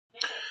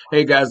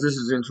Hey guys, this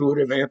is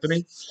Intuitive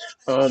Anthony.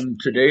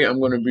 Today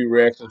I'm going to be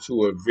reacting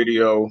to a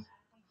video.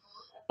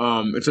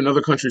 It's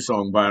another country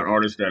song by an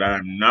artist that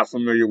I'm not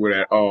familiar with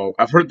at all.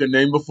 I've heard the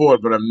name before,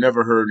 but I've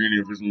never heard any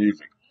of his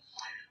music.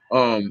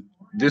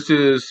 This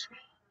is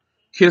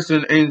Kiss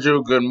an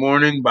Angel Good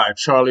Morning by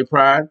Charlie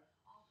Pride.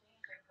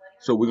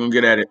 So we're going to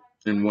get at it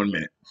in 1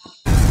 minute.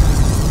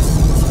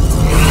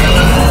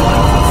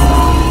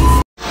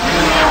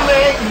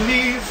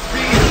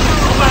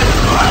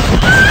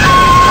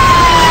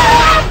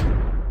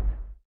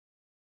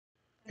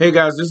 Hey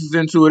guys, this is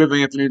Intuitive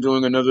Anthony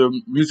doing another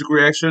music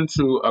reaction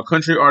to a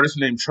country artist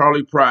named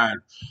Charlie Pride.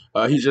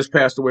 He just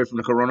passed away from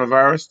the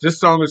coronavirus. This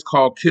song is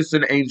called Kiss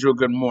an Angel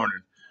Good Morning.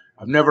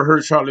 I've never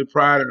heard Charlie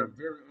Pride and I'm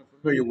very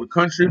unfamiliar with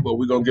country, but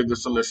we're going to give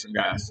this a listen,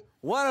 guys.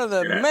 One of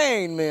the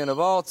main men of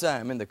all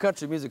time in the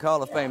Country Music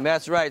Hall of Fame.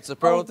 That's right,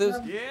 superlatives.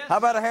 Yes. How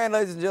about a hand,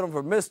 ladies and gentlemen,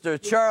 for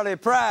Mr. Charlie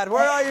Pride?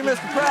 Where are you,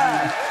 Mr.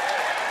 Pride?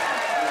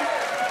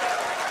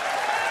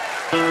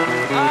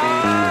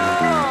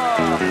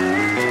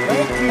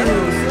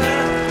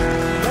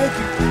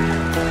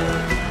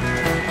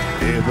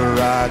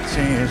 Ever I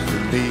chance to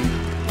meet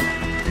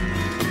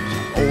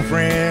some old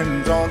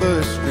friends on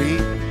the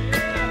street,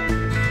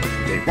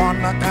 they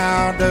wonder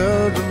how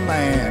does a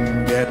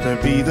man get to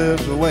be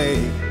this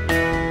way?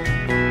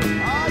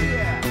 Oh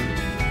yeah.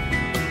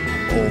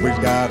 Always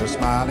got a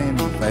smiling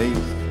face,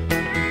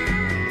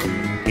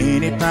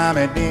 anytime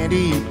at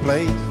any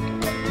place,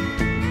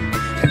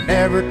 and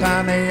every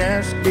time they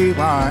ask me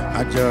why,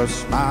 I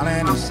just smile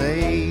and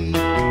say,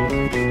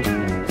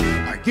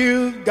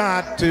 you've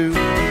got to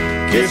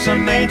kiss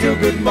an angel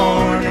good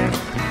morning,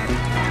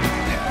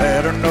 and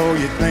let her know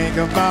you think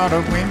about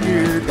her when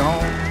you're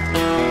gone.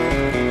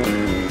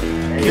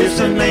 Kiss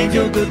an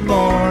angel good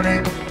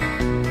morning,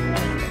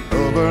 and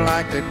love her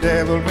like the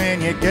devil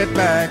when you get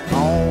back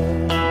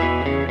home.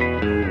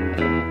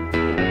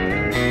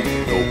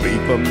 Though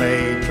people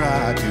may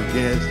try to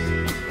guess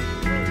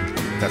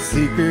the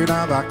secret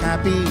of our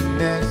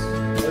happiness,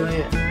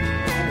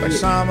 but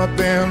some of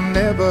them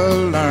never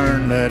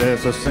learn that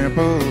it's a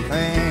simple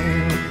thing.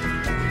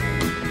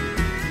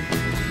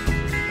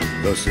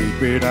 The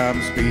secret I'm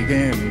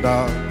speaking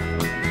of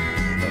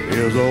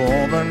is a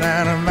woman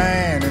and a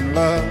man in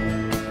love,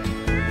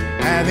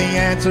 and the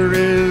answer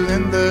is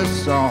in the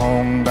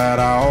song that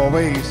I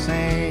always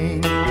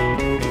sing.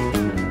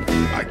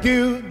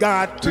 You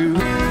got to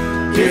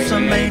kiss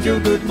an angel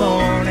good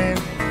morning,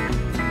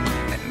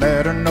 and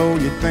let her know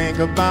you think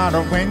about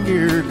her when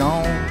you're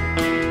gone.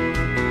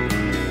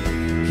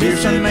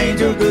 Kiss an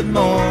angel good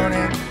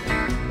morning,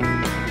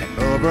 and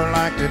love her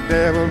like the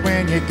devil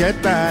when you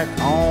get back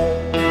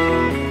home.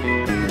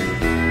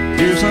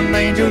 Kiss an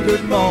angel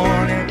good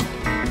morning,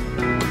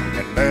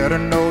 and let her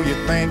know you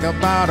think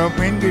about her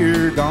when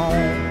you're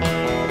gone.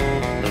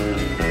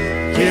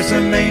 Kiss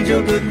an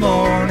angel good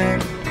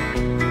morning,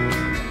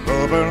 and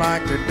love her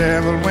like the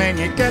devil when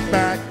you get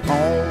back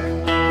home.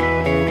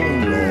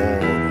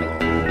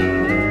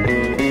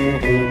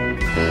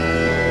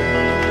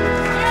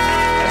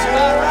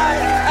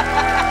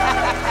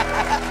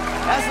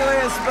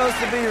 Supposed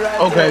to be right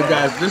Okay, there.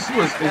 guys, this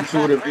was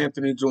Intuitive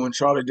Anthony doing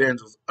Charlie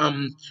Daniels.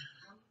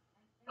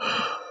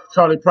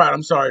 Charlie Pride.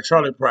 I'm sorry,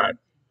 Charlie Pride.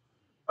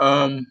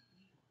 I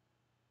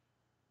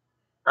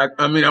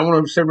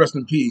want to say rest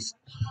in peace.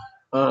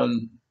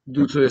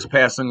 Due to his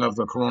passing of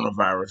the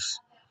coronavirus.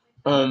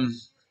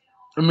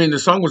 The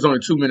song was only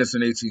 2 minutes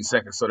and 18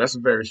 seconds, so that's a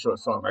very short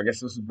song. I guess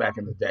this was back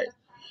in the day.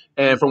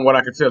 And from what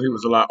I could tell, he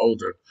was a lot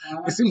older.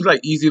 It seems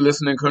like easy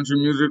listening country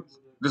music.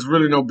 There's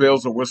really no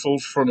bells or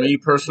whistles for me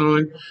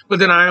personally. But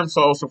then I am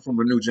also from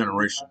a new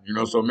generation,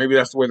 so maybe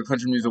that's the way the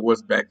country music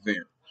was back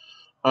then.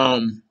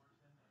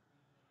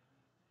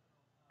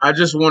 I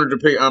just wanted to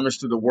pay homage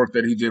to the work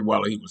that he did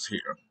while he was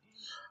here.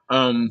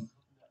 I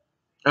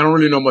don't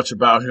really know much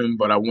about him,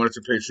 but I wanted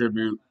to pay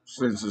tribute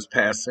since his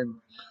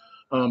passing.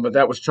 But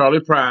that was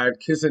Charlie Pride,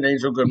 Kiss an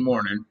Angel Good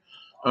Morning.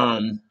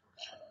 Do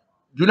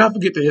not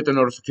forget to hit the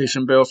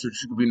notification bell so that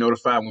you can be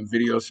notified when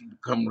videos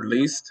become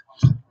released.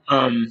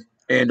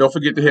 And don't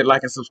forget to hit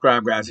like and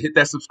subscribe, guys. Hit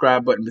that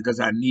subscribe button because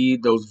I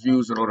need those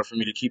views in order for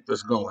me to keep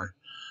this going.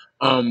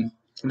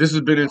 This has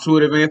been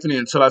Intuitive Anthony.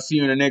 Until I see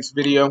you in the next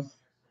video,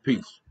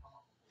 peace.